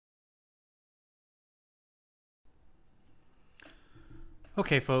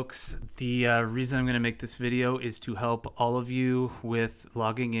Okay folks, the reason I'm going to make this video is to help all of you with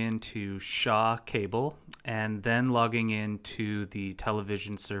logging into Shaw Cable and then logging into the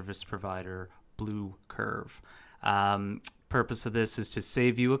television service provider BlueCurve. Purpose of this is to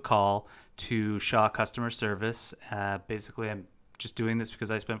save you a call to Shaw customer service. Basically, I'm just doing this because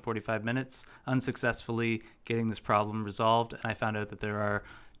I spent 45 minutes unsuccessfully getting this problem resolved, and I found out that there are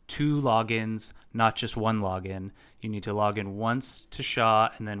two logins, not just one login. You need to log in once to Shaw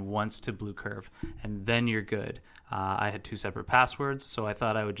and then once to BlueCurve, and then you're good. I had two separate passwords, so I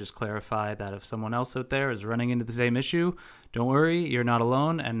thought I would just clarify that if someone else out there is running into the same issue, don't worry, you're not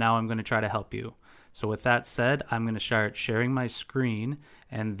alone, and now I'm going to try to help you. So with that said, I'm going to start sharing my screen,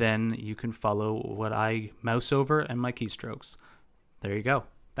 and then you can follow what I mouse over and my keystrokes. There you go.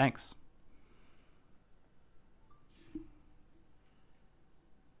 Thanks.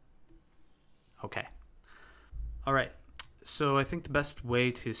 Okay. All right. So I think the best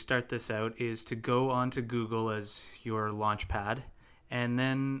way to start this out is to go onto Google as your launchpad. And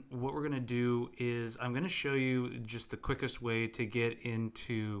then what we're going to do is I'm going to show you just the quickest way to get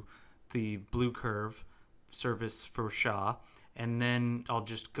into the BlueCurve service for Shaw. And then I'll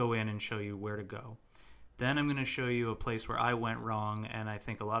just go in and show you where to go. Then I'm going to show you a place where I went wrong, and I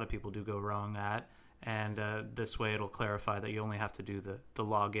think a lot of people do go wrong at. And this way it'll clarify that you only have to do the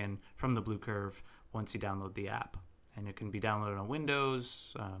login from the BlueCurve once you download the app. And it can be downloaded on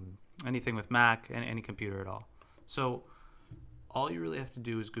Windows, anything with Mac, and any computer at all. So all you really have to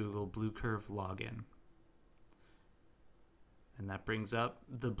do is Google BlueCurve login. And that brings up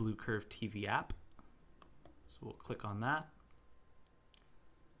the BlueCurve TV app. So we'll click on that.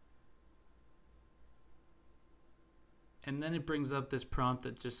 And then it brings up this prompt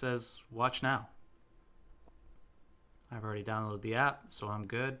that just says, watch now. I've already downloaded the app, so I'm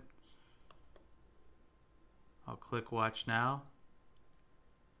good. I'll click watch now.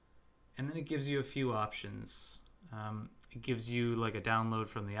 And then it gives you a few options. It gives you like a download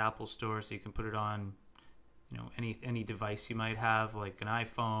from the Apple Store, so you can put it on, you know, any device you might have, like an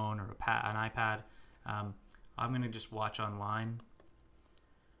iPhone or an iPad. I'm going to just watch online.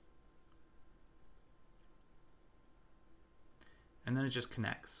 And then it just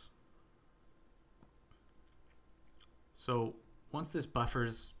connects. So once this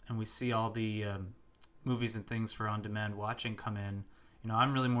buffers and we see all the movies and things for on-demand watching come in, you know,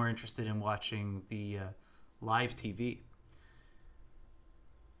 I'm really more interested in watching the live TV.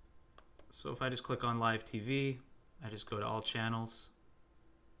 So if I just click on live TV, I just go to all channels.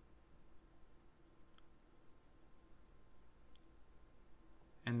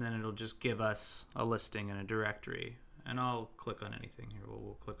 And then it'll just give us a listing and a directory. And I'll click on anything here.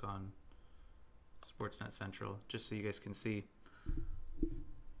 We'll click on Sportsnet Central, just so you guys can see. And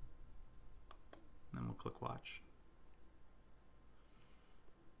then we'll click watch.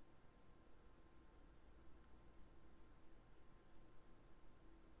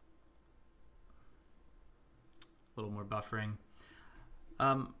 A little more buffering.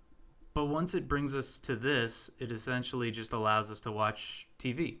 But once it brings us to this, it essentially just allows us to watch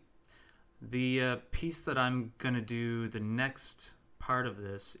TV. The piece that I'm going to do, the next part of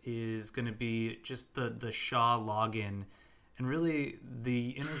this, is going to be just the Shaw login, and really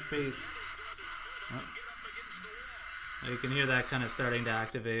the interface. Oh, you can hear that kind of starting to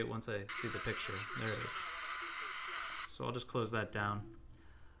activate once I see the picture. There it is. So I'll just close that down.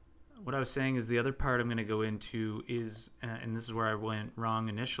 What I was saying is the other part I'm going to go into is, and this is where I went wrong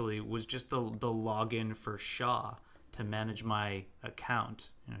initially, was just the login for Shaw to manage my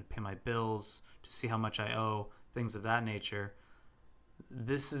account, you know, to pay my bills, to see how much I owe, things of that nature.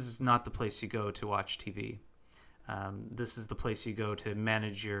 This is not the place you go to watch TV. This is the place you go to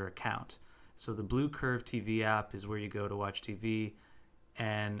manage your account. So the BlueCurve TV app is where you go to watch TV,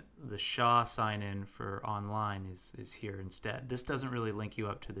 and the Shaw sign-in for online is here instead. This doesn't really link you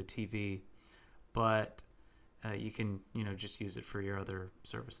up to the TV, but you can, you know, just use it for your other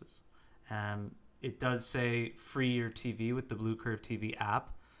services. It does say free your TV with the BlueCurve TV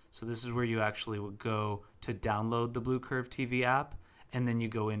app. So this is where you actually would go to download the BlueCurve TV app, and then you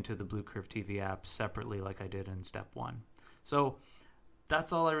go into the BlueCurve TV app separately like I did in step 1. So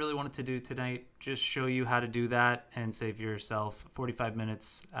that's all I really wanted to do tonight. Just show you how to do that and save yourself 45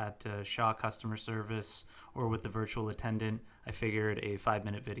 minutes at Shaw customer service or with the virtual attendant. I figured a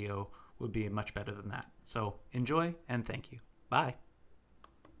 5-minute video would be much better than that. So enjoy and thank you. Bye.